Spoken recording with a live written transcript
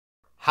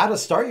How to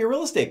start your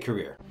real estate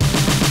career.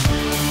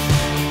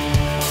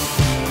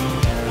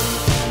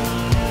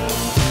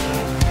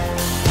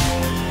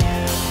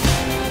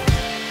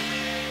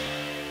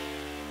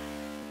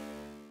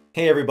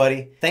 Hey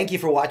everybody, thank you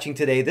for watching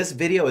today. This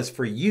video is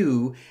for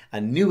you, a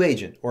new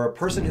agent or a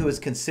person who is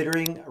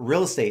considering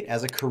real estate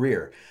as a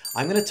career.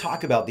 I'm going to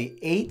talk about the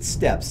 8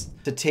 steps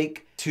to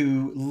take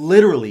to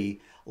literally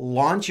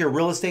launch your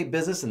real estate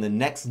business in the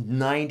next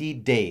 90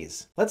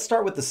 days. Let's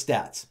start with the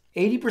stats.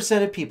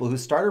 80% of people who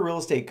start a real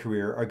estate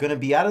career are going to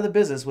be out of the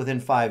business within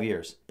 5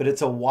 years. But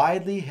it's a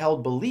widely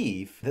held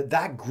belief that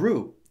that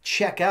group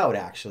check out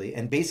actually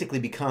and basically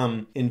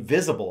become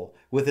invisible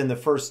within the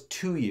first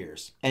 2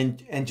 years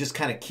and just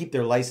kind of keep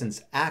their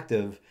license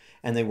active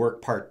and they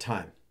work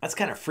part-time. That's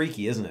kind of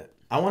freaky, isn't it?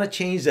 I want to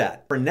change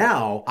that. For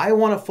now, I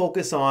want to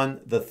focus on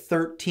the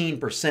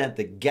 13%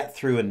 that get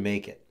through and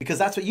make it, because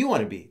that's what you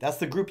want to be. That's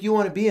the group you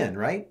want to be in,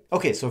 right?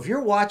 Okay, so if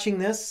you're watching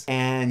this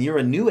and you're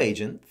a new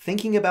agent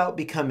thinking about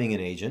becoming an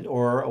agent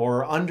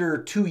or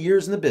under 2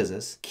 years in the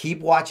business, keep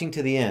watching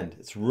to the end.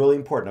 It's really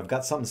important. I've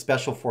got something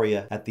special for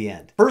you at the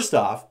end. First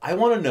off, I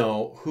want to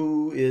know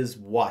who is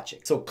watching.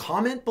 So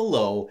comment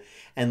below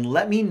and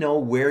let me know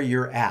where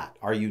you're at.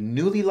 Are you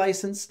newly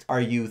licensed? Are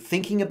you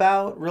thinking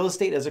about real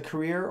estate as a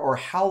career? Or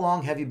how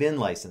long have you been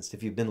licensed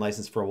if you've been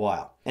licensed for a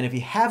while? And if you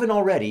haven't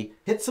already,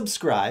 hit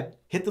subscribe,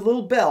 hit the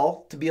little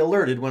bell to be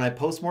alerted when I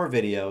post more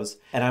videos.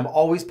 And I'm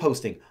always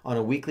posting on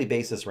a weekly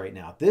basis right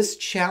now. This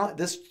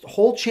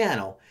whole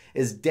channel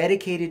is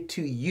dedicated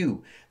to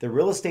you, the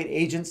real estate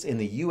agents in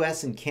the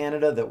US and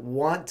Canada that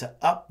want to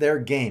up their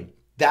game.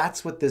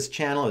 That's what this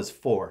channel is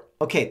for.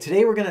 Okay,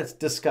 today we're going to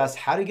discuss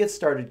how to get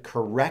started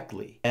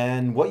correctly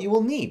and what you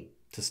will need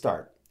to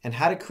start and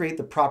how to create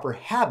the proper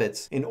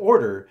habits in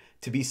order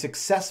to be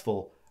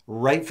successful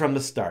right from the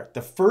start.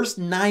 The first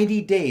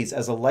 90 days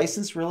as a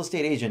licensed real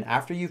estate agent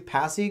after you've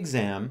passed the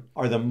exam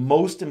are the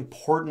most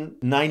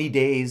important 90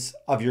 days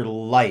of your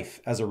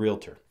life as a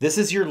realtor. This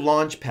is your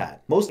launch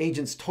pad. Most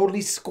agents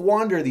totally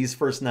squander these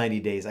first 90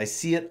 days. I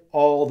see it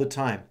all the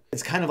time.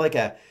 It's kind of like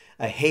a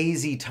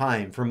hazy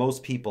time for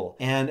most people.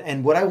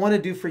 And what I want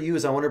to do for you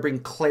is I want to bring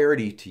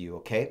clarity to you,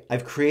 okay?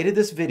 I've created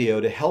this video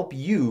to help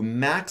you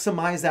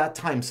maximize that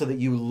time so that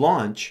you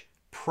launch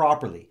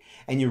properly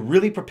and you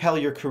really propel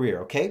your career,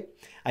 okay?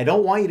 I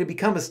don't want you to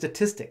become a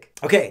statistic.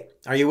 Okay,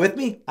 are you with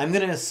me? I'm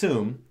going to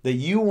assume that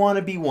you want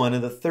to be one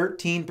of the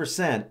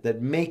 13%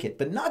 that make it,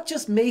 but not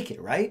just make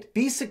it, right?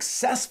 Be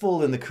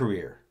successful in the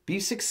career. Be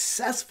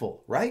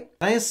successful, right?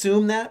 Can I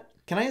assume that?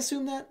 Can I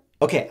assume that?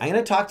 Okay, I'm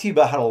going to talk to you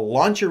about how to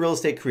launch your real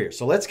estate career.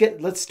 So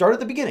let's start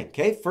at the beginning,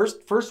 okay?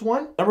 First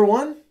one, number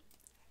one,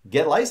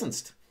 get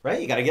licensed,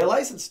 right? You got to get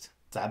licensed.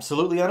 It's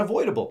absolutely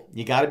unavoidable.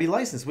 You got to be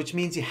licensed, which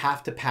means you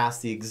have to pass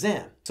the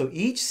exam. So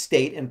each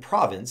state and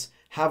province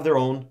have their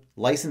own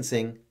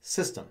licensing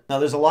system. Now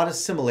there's a lot of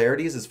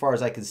similarities as far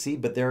as I can see,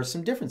 but there are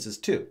some differences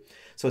too.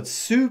 So it's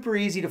super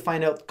easy to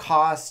find out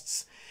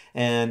costs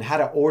and how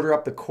to order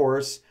up the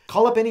course.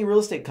 Call up any real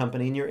estate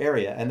company in your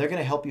area and they're going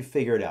to help you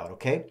figure it out,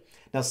 okay?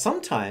 Now,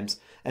 sometimes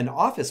an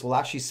office will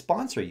actually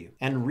sponsor you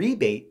and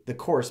rebate the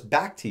course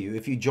back to you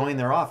if you join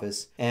their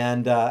office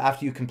and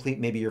after you complete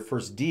maybe your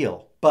first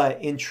deal.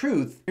 But in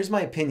truth, here's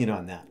my opinion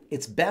on that.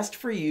 It's best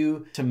for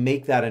you to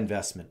make that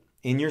investment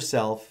in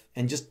yourself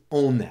and just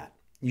own that.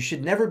 You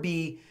should never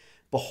be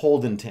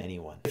beholden to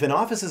anyone. If an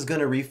office is going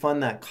to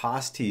refund that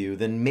cost to you,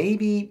 then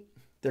maybe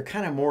they're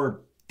kind of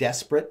more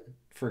desperate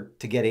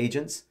to get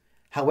agents.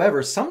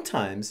 However,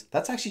 sometimes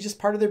that's actually just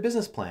part of their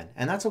business plan,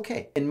 and that's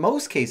okay. In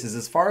most cases,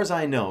 as far as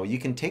I know, you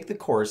can take the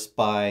course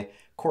by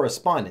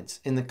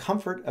correspondence in the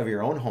comfort of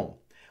your own home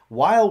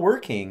while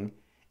working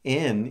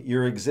in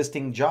your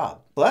existing job.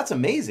 Well, that's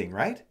amazing,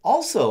 right?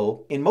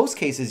 Also, in most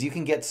cases, you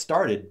can get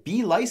started,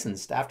 be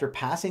licensed after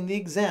passing the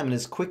exam in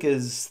as quick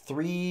as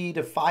 3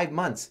 to 5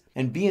 months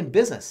and be in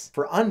business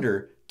for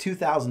under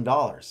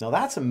 $2,000. Now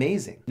that's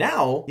amazing.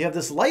 Now you have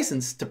this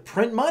license to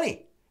print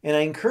money. And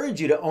I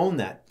encourage you to own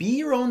that. Be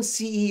your own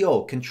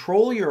CEO.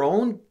 Control your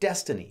own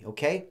destiny,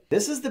 okay?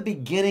 This is the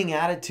beginning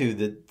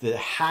attitude that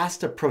has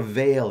to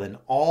prevail in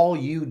all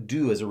you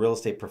do as a real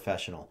estate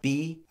professional.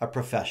 Be a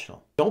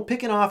professional. Don't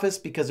pick an office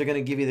because they're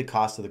going to give you the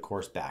cost of the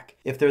course back.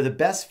 If they're the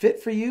best fit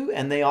for you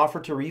and they offer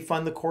to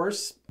refund the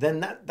course,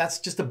 then that's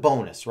just a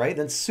bonus, right?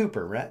 Then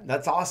super, right?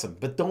 That's awesome.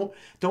 But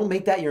don't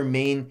make that your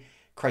main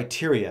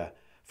criteria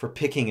for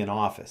picking an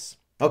office.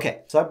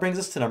 Okay, so that brings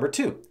us to number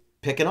 2.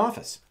 Pick an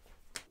office.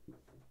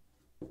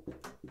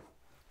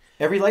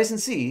 Every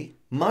licensee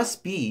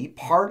must be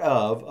part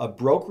of a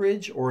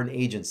brokerage or an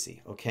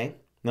agency, okay?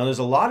 Now there's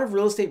a lot of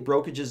real estate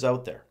brokerages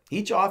out there.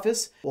 Each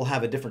office will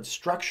have a different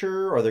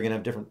structure or they're gonna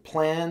have different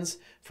plans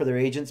for their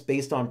agents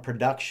based on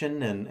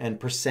production and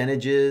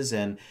percentages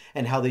and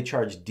how they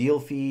charge deal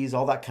fees,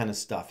 all that kind of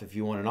stuff. If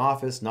you want an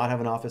office, not have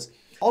an office.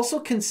 Also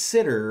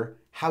consider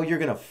how you're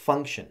gonna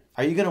function.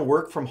 Are you gonna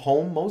work from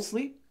home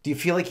mostly? Do you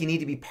feel like you need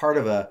to be part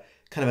of a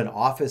kind of an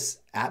office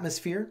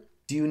atmosphere?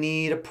 Do you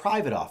need a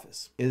private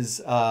office?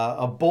 Is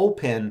a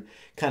bullpen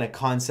kind of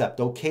concept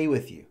okay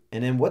with you?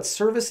 And then what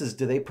services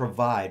do they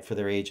provide for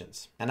their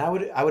agents? And I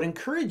would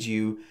encourage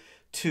you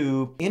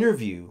to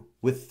interview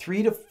with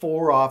 3 to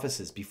 4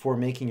 offices before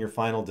making your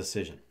final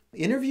decision.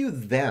 Interview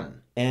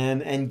them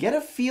and get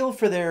a feel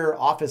for their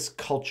office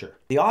culture.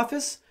 The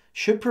office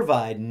should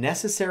provide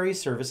necessary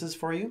services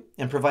for you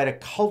and provide a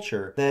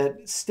culture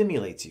that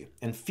stimulates you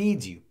and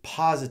feeds you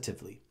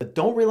positively. But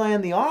don't rely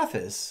on the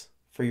office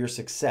for your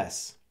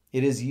success.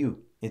 It is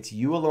you. It's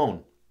you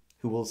alone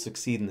who will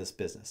succeed in this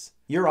business.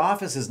 Your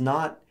office is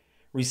not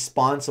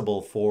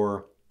responsible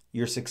for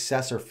your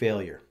success or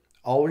failure.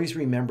 Always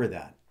remember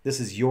that. This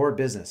is your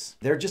business.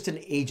 They're just an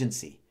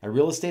agency, a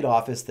real estate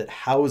office that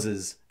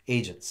houses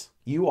agents.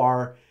 You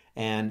are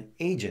an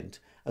agent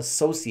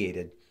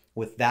associated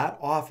with that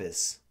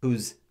office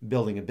who's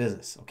building a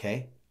business,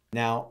 okay?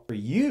 Now, for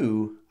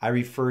you, I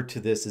refer to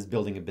this as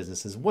building a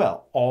business as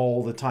well,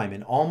 all the time.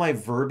 In all my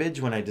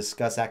verbiage, when I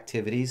discuss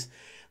activities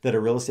that a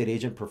real estate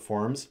agent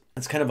performs,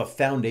 it's kind of a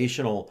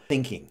foundational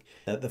thinking.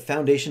 The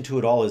foundation to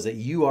it all is that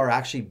you are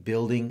actually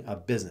building a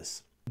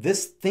business.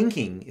 This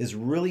thinking is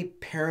really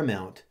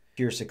paramount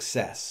to your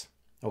success,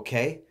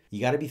 okay?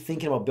 You got to be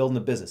thinking about building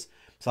a business.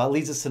 So that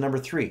leads us to number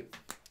 3.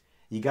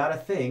 You got to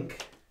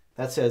think,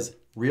 that says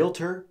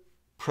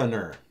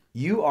Realtorpreneur.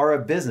 You are a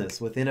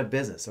business within a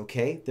business,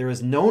 okay? There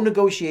is no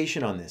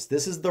negotiation on this.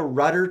 This is the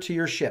rudder to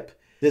your ship.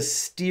 This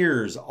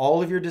steers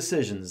all of your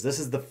decisions. This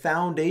is the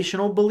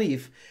foundational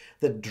belief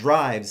that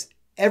drives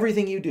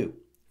everything you do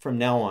from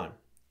now on.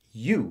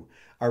 You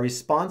are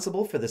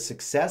responsible for the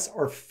success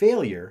or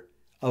failure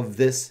of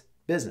this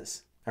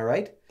business. All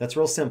right? That's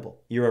real simple.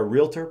 You're a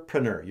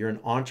realtorpreneur. You're an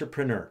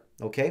entrepreneur.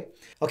 Okay?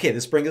 Okay,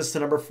 this brings us to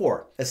number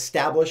 4.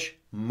 Establish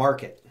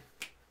market.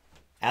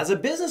 As a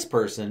business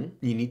person,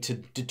 you need to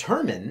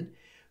determine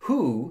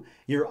who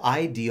your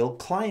ideal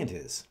client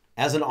is.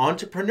 As an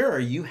entrepreneur,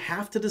 you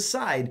have to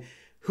decide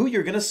who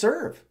you're going to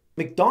serve.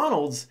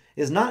 McDonald's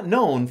is not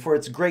known for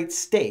its great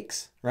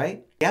steaks,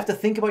 right? You have to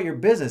think about your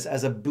business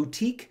as a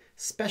boutique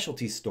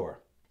specialty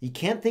store. You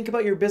can't think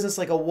about your business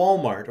like a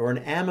Walmart or an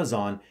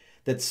Amazon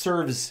that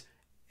serves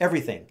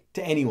everything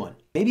to anyone.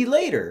 Maybe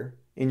later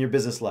in your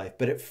business life,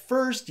 but at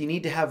first you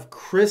need to have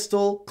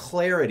crystal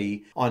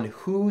clarity on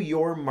who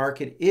your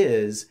market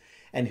is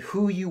and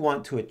who you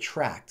want to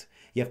attract.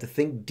 You have to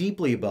think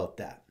deeply about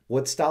that.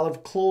 What style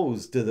of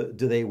clothes do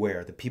they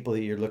wear, the people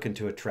that you're looking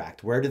to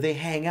attract? Where do they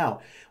hang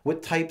out?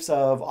 What types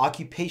of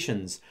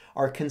occupations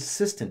are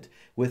consistent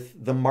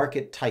with the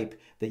market type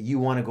that you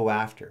want to go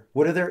after?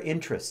 What are their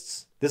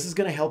interests? This is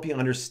going to help you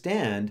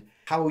understand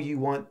how you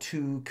want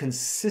to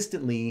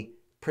consistently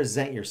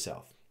present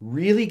yourself.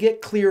 Really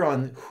get clear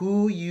on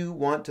who you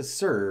want to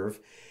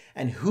serve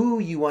and who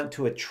you want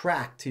to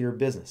attract to your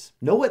business.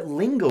 Know what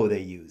lingo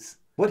they use,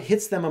 what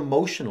hits them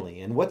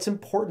emotionally, and what's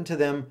important to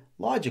them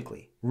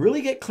logically.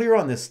 Really get clear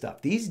on this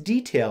stuff. These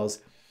details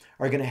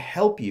are going to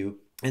help you,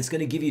 and it's going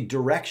to give you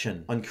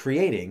direction on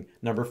creating,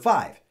 number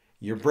 5,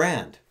 your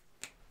brand.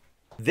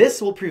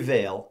 This will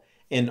prevail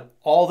in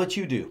all that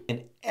you do,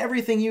 in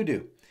everything you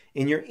do.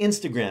 In your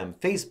Instagram,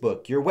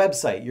 Facebook, your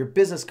website, your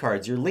business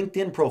cards, your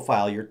LinkedIn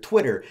profile, your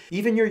Twitter,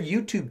 even your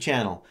YouTube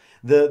channel,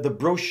 the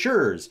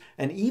brochures,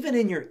 and even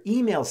in your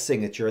email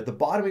signature at the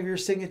bottom of your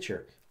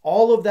signature.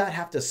 All of that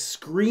have to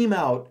scream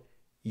out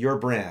your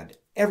brand.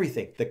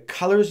 Everything. The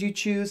colors you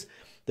choose,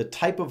 the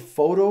type of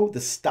photo, the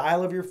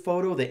style of your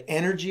photo, the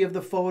energy of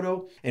the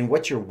photo, and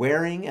what you're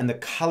wearing and the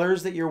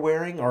colors that you're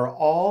wearing are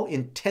all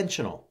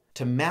intentional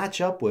to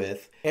match up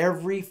with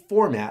every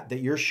format that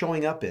you're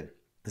showing up in.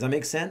 Does that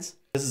make sense?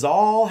 This is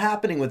all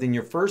happening within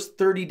your first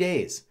 30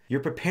 days. You're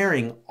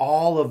preparing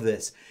all of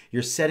this.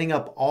 You're setting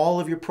up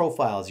all of your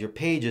profiles, your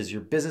pages,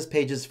 your business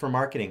pages for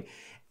marketing.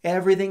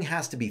 Everything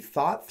has to be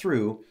thought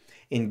through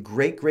in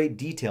great, great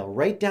detail,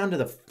 right down to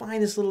the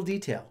finest little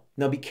detail.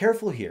 Now be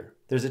careful here.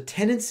 There's a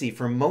tendency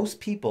for most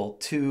people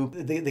to,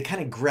 they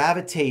kind of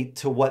gravitate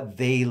to what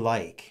they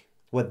like,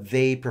 what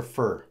they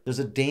prefer. There's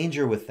a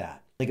danger with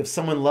that. Like if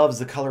someone loves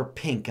the color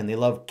pink and they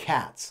love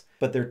cats,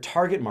 but their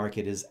target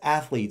market is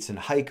athletes and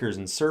hikers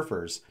and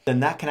surfers,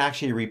 then that can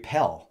actually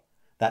repel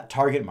that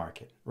target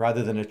market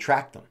rather than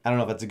attract them. I don't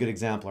know if that's a good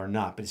example or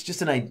not, but it's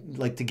just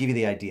like to give you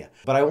the idea.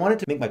 But I wanted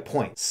to make my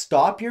point.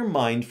 Stop your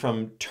mind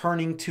from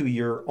turning to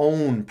your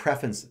own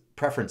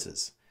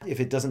preferences if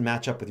it doesn't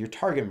match up with your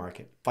target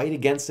market. Fight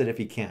against it if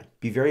you can.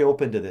 Be very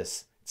open to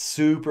this. It's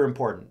super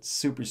important.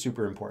 Super,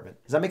 super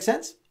important. Does that make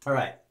sense? All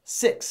right.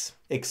 6,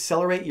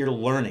 accelerate your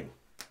learning.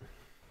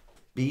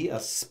 Be a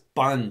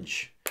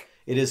sponge.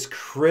 It is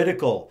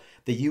critical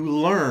that you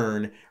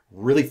learn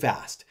really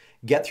fast.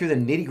 Get through the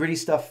nitty-gritty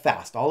stuff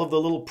fast. All of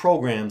the little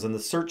programs and the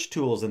search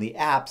tools and the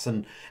apps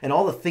and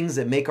all the things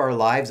that make our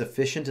lives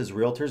efficient as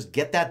realtors,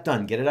 get that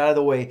done. Get it out of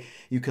the way.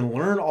 You can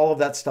learn all of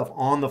that stuff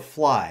on the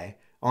fly.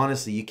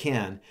 Honestly, you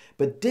can.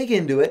 But dig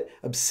into it,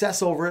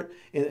 obsess over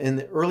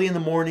it early in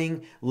the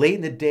morning, late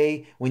in the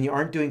day, when you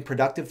aren't doing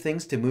productive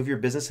things to move your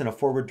business in a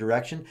forward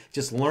direction.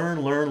 Just learn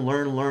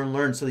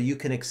so that you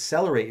can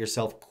accelerate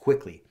yourself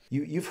quickly.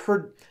 You've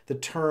heard the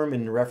term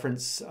in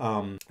reference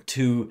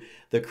to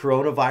the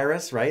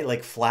coronavirus, right?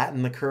 Like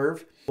flatten the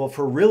curve. Well,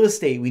 for real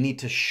estate, we need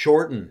to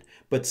shorten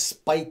but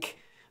spike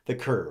the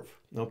curve,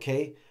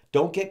 okay?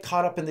 Don't get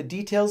caught up in the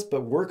details,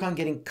 but work on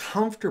getting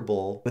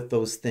comfortable with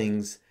those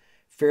things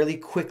fairly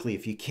quickly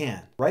if you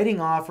can. Writing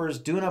offers,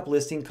 doing up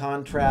listing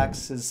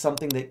contracts is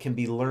something that can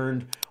be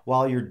learned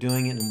while you're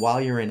doing it and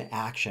while you're in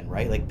action,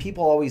 right? Like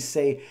people always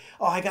say,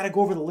 oh, I got to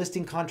go over the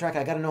listing contract.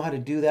 I got to know how to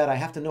do that. I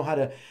have to know how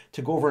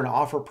to go over an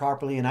offer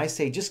properly. And I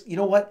say, just, you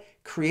know what?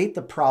 Create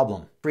the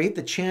problem. Create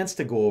the chance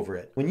to go over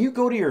it. When you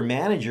go to your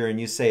manager and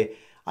you say,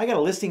 I got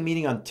a listing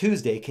meeting on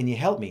Tuesday, can you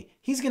help me?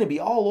 He's going to be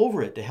all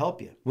over it to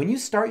help you. When you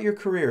start your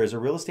career as a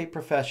real estate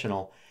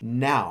professional,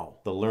 now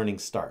the learning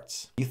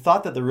starts. You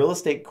thought that the real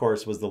estate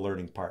course was the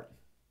learning part.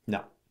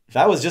 No,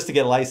 that was just to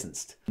get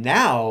licensed.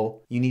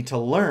 Now you need to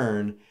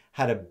learn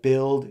how to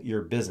build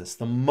your business.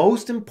 The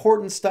most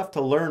important stuff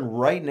to learn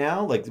right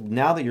now, like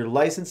now that you're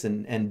licensed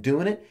and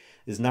doing it,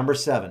 is number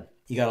 7.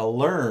 You got to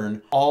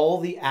learn all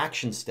the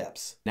action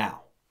steps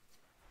now.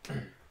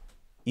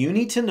 You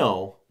need to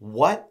know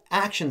what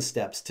action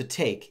steps to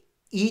take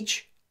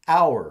each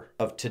hour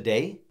of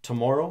today,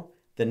 tomorrow,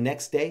 the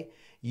next day.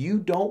 You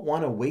don't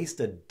want to waste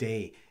a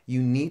day.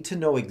 You need to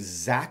know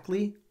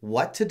exactly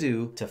what to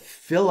do to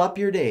fill up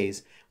your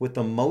days with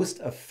the most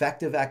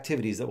effective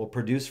activities that will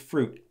produce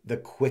fruit the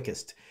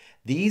quickest.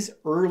 These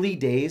early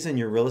days in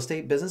your real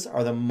estate business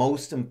are the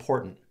most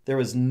important. There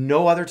is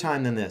no other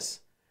time than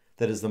this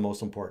that is the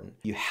most important.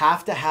 You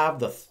have to have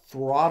the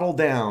throttle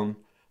down,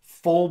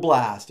 full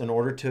blast in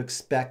order to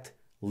expect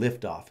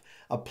liftoff.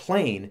 A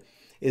plane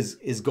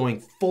is going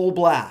full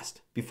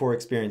blast before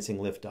experiencing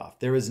liftoff.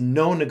 There is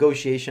no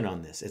negotiation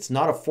on this. It's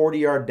not a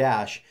 40-yard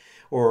dash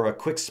or a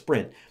quick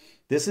sprint.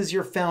 This is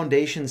your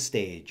foundation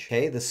stage,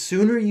 okay? The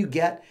sooner you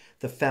get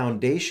the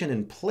foundation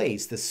in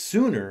place, the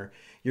sooner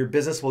your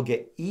business will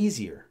get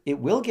easier. It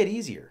will get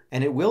easier,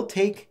 and it will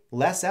take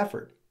less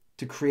effort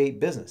to create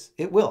business.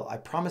 It will, I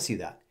promise you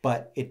that.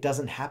 But it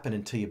doesn't happen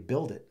until you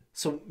build it.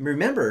 So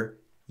remember,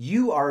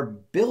 you are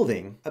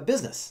building a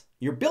business.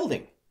 You're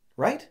building,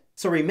 right?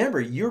 So remember,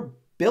 you're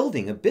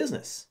building a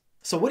business.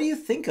 So what do you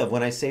think of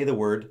when I say the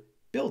word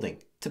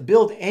building? To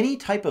build any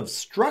type of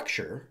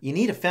structure, you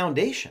need a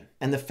foundation.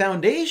 And the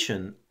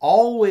foundation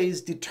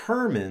always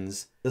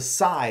determines the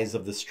size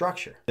of the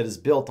structure that is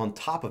built on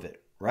top of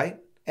it, right?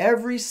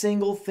 Every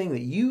single thing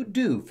that you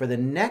do for the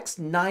next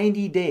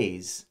 90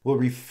 days will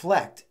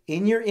reflect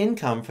in your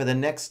income for the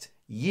next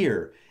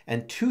year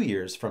and 2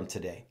 years from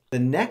today. The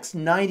next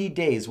 90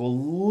 days will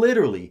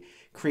literally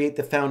create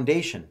the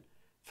foundation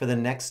for the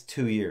next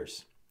 2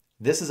 years.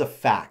 This is a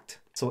fact.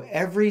 So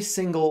every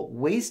single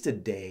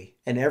wasted day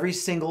and every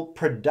single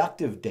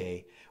productive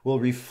day will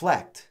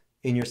reflect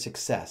in your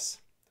success.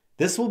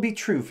 This will be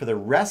true for the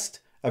rest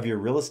of your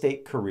real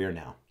estate career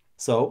now.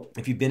 So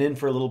if you've been in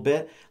for a little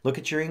bit, look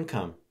at your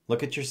income,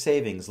 look at your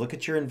savings, look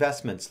at your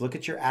investments, look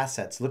at your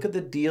assets, look at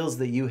the deals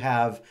that you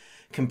have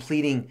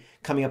completing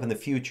coming up in the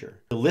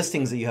future, the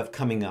listings that you have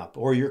coming up,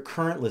 or your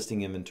current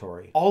listing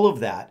inventory. All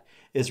of that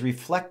is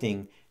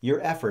reflecting your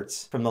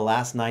efforts from the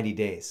last 90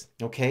 days.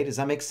 Okay, does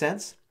that make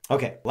sense?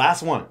 Okay,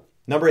 last one.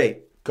 Number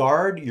 8,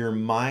 guard your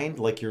mind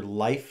like your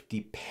life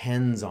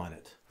depends on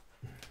it.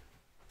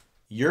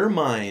 Your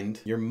mind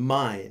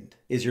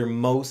is your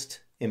most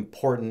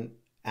important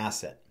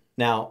asset.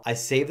 Now, I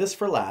save this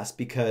for last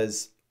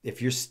because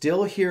if you're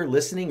still here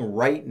listening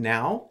right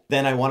now,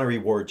 then I want to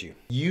reward you.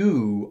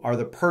 You are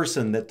the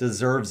person that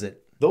deserves it.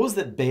 Those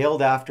that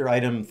bailed after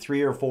item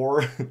 3 or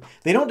 4,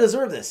 they don't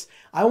deserve this.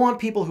 I want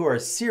people who are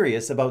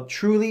serious about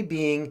truly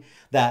being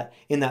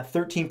in that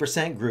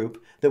 13%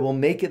 group that will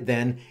make it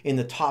then in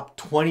the top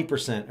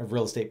 20% of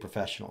real estate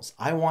professionals.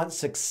 I want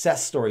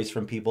success stories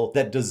from people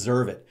that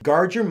deserve it.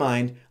 Guard your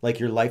mind like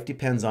your life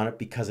depends on it,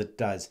 because it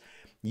does.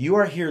 You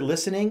are here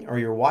listening or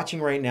you're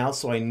watching right now,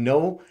 so I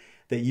know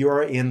that you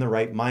are in the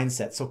right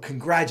mindset. So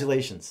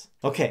congratulations.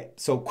 Okay,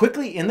 so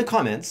quickly in the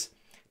comments,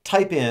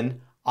 type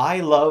in, I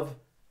love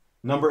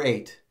number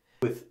 8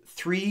 with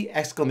 3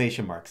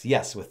 exclamation marks.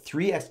 Yes, with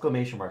 3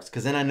 exclamation marks,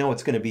 because then I know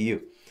it's going to be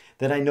you.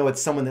 Then I know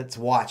it's someone that's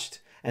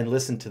watched and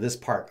listened to this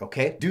part,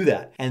 okay? Do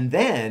that. And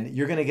then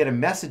you're going to get a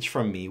message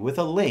from me with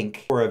a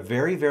link for a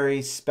very,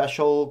 very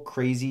special,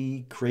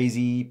 crazy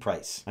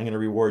price. I'm going to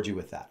reward you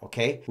with that,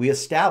 okay? We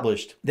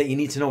established that you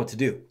need to know what to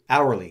do.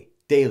 Hourly,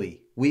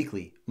 daily,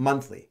 weekly,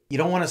 monthly. You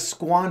don't want to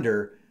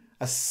squander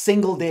a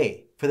single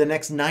day for the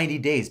next 90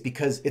 days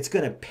because it's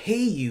going to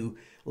pay you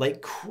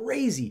like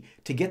crazy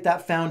to get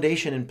that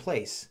foundation in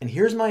place. And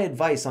here's my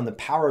advice on the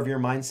power of your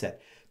mindset.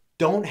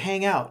 Don't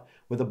hang out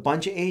with a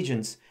bunch of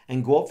agents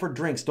and go out for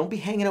drinks. Don't be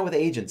hanging out with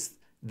agents.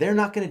 They're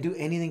not going to do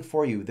anything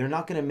for you. They're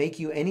not going to make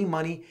you any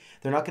money.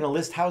 They're not going to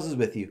list houses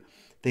with you.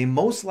 They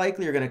most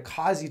likely are going to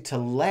cause you to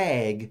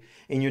lag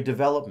in your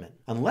development.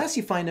 Unless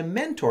you find a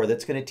mentor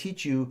that's going to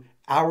teach you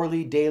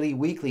hourly, daily,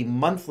 weekly,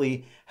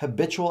 monthly,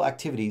 habitual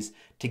activities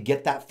to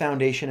get that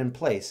foundation in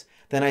place.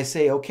 Then I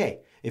say, okay,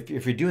 If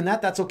you're doing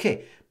that, that's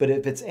okay. But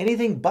if it's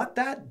anything but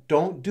that,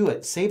 don't do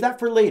it. Save that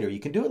for later. You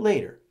can do it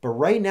later. But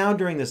right now,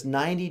 during this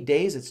 90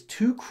 days, it's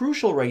too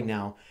crucial right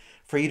now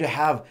for you to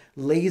have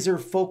laser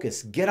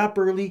focus. Get up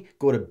early,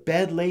 go to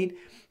bed late.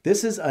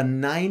 This is a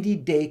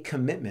 90-day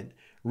commitment.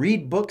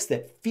 Read books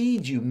that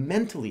feed you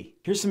mentally.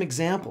 Here's some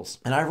examples.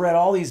 And I've read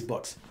all these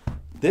books.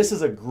 This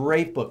is a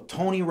great book.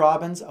 Tony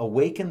Robbins,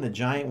 Awaken the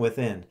Giant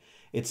Within.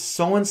 It's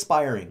so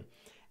inspiring.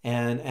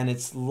 And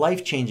it's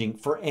life-changing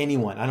for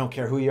anyone. I don't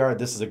care who you are,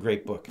 this is a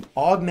great book.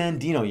 Og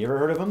Mandino, you ever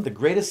heard of him? The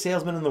greatest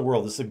salesman in the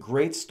world. This is a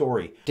great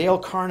story. Dale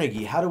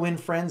Carnegie, How to Win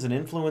Friends and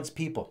Influence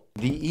People.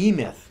 The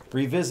E-Myth,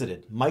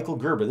 Revisited. Michael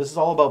Gerber, this is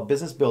all about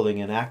business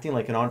building and acting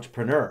like an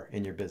entrepreneur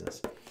in your business.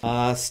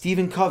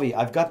 Stephen Covey,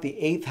 I've got the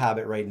 8th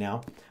habit right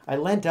now. I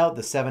lent out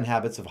the 7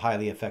 habits of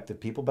highly effective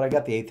people, but I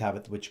got the 8th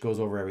habit, which goes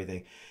over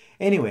everything.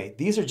 Anyway,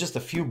 these are just a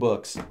few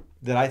books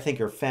that I think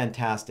are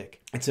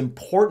fantastic. It's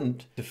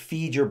important to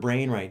feed your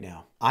brain right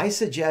now. I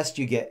suggest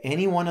you get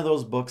any one of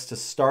those books to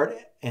start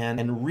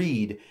and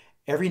read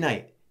every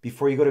night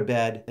before you go to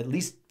bed, at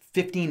least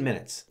 15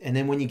 minutes. And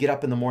then when you get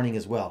up in the morning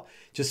as well,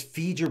 just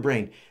feed your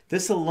brain.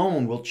 This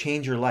alone will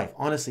change your life.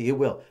 Honestly, it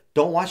will.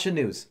 Don't watch the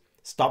news.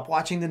 Stop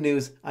watching the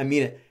news. I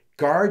mean it.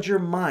 Guard your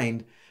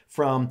mind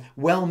from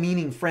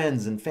well-meaning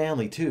friends and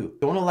family too.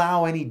 Don't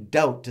allow any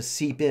doubt to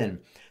seep in.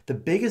 The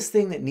biggest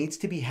thing that needs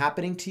to be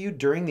happening to you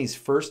during these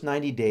first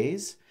 90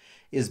 days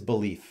is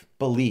belief.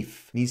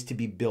 Belief needs to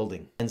be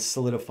building and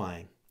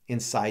solidifying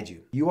inside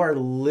you. You are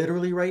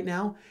literally right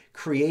now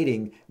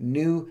creating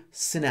new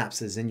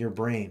synapses in your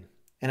brain.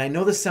 And I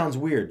know this sounds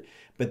weird,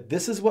 but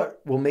this is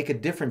what will make a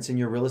difference in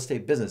your real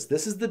estate business.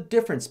 This is the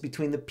difference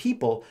between the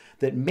people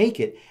that make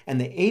it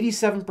and the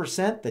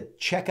 87% that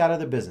check out of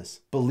the business.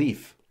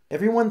 Belief.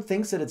 Everyone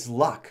thinks that it's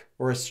luck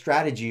or a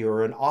strategy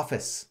or an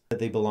office that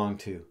they belong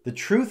to. The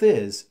truth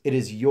is, it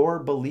is your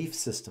belief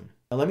system.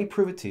 Now let me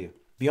prove it to you.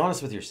 Be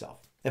honest with yourself.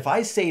 If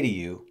I say to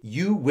you,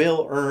 you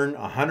will earn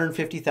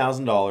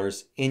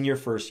 $150,000 in your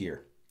first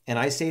year, and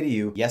I say to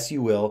you, yes,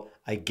 you will,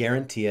 I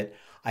guarantee it.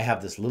 I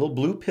have this little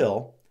blue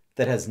pill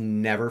that has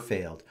never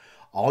failed.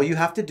 All you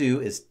have to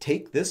do is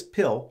take this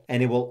pill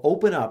and it will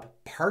open up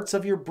parts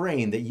of your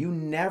brain that you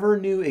never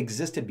knew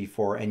existed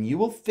before, and you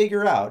will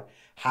figure out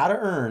how to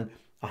earn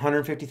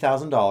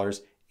 $150,000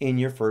 in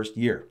your first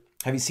year.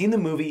 Have you seen the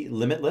movie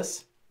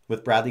Limitless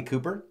with Bradley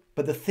Cooper?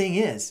 But the thing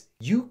is,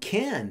 you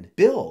can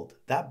build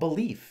that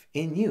belief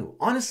in you.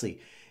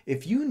 Honestly,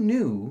 if you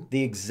knew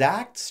the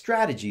exact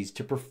strategies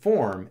to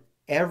perform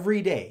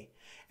every day,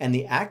 and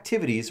the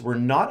activities were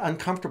not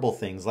uncomfortable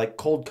things like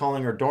cold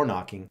calling or door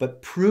knocking,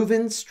 but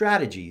proven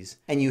strategies,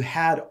 and you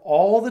had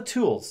all the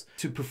tools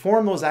to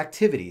perform those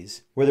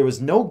activities where there was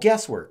no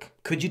guesswork,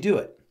 could you do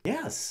it?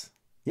 Yes.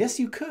 Yes,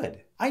 you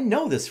could. I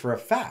know this for a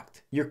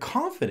fact. Your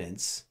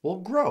confidence will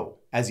grow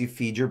as you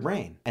feed your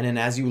brain. And then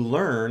as you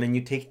learn and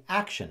you take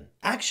action.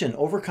 Action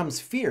overcomes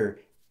fear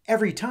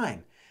every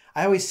time.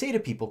 I always say to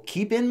people,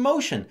 keep in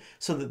motion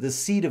so that the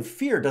seed of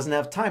fear doesn't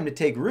have time to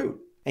take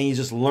root. And you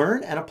just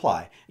learn and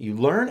apply. You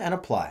learn and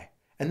apply.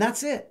 And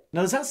that's it.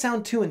 Now, does that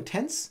sound too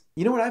intense?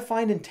 You know what I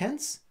find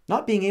intense?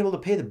 Not being able to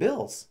pay the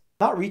bills,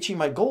 not reaching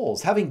my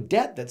goals, having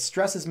debt that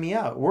stresses me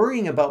out,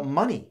 worrying about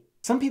money.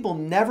 Some people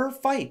never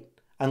fight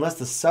unless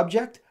the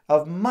subject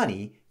of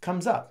money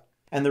comes up.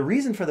 And the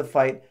reason for the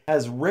fight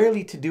has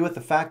rarely to do with the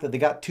fact that they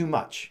got too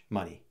much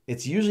money.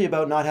 It's usually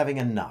about not having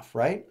enough,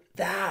 right?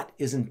 That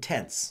is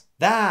intense.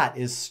 That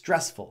is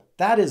stressful.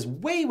 That is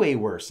way, way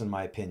worse in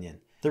my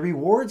opinion. The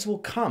rewards will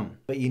come,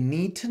 but you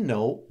need to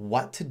know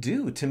what to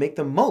do to make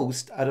the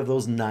most out of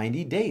those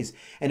 90 days.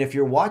 And if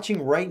you're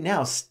watching right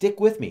now, stick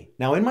with me.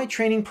 Now, in my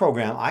training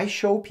program, I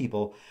show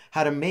people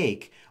how to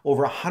make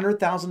over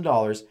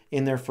 $100,000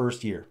 in their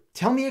first year.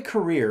 Tell me a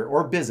career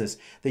or business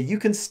that you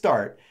can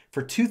start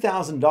for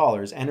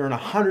 $2,000 and earn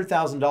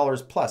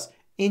 $100,000 plus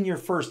in your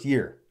first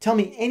year. Tell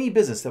me any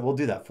business that will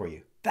do that for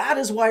you. That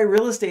is why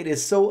real estate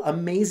is so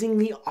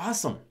amazingly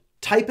awesome.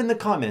 Type in the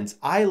comments,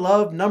 I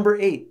love number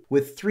 8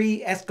 with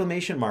 3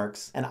 exclamation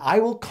marks, and I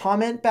will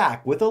comment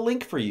back with a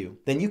link for you.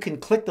 Then you can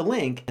click the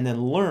link and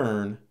then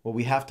learn what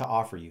we have to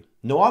offer you.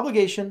 No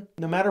obligation,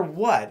 no matter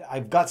what,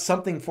 I've got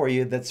something for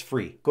you that's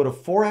free. Go to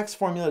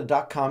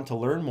forexformula.com to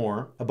learn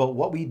more about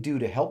what we do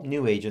to help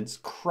new agents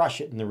crush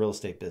it in the real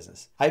estate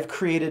business. I've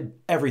created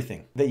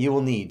everything that you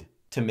will need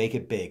to make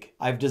it big.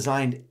 I've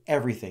designed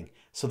everything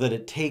so that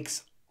it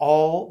takes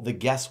all the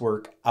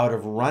guesswork out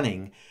of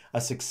running a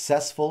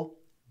successful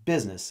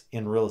business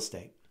in real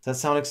estate. Does that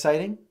sound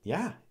exciting?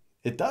 Yeah,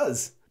 it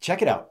does.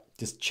 Check it out.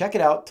 Just check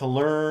it out to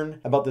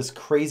learn about this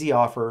crazy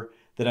offer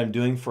that I'm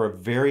doing for a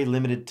very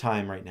limited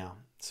time right now.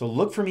 So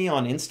look for me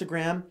on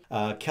Instagram,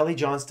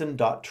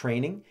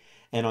 kellyjohnston.training,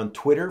 and on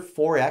Twitter,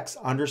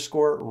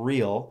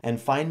 4x_real,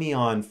 and find me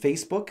on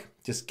Facebook,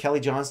 just Kelly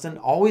Johnston.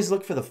 Always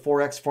look for the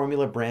 4X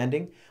formula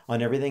branding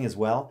on everything as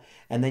well,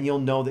 and then you'll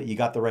know that you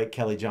got the right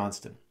Kelly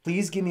Johnston.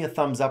 Please give me a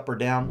thumbs up or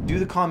down. Do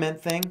the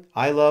comment thing.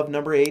 I love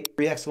number 8,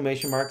 3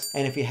 exclamation marks.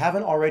 And if you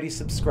haven't already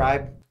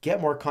subscribed,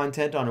 get more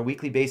content on a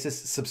weekly basis,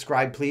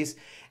 subscribe please,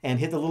 and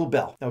hit the little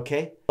bell,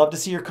 okay? Love to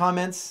see your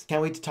comments.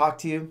 Can't wait to talk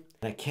to you.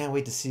 And I can't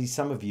wait to see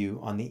some of you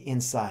on the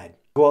inside.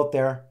 Go out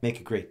there, make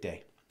a great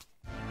day.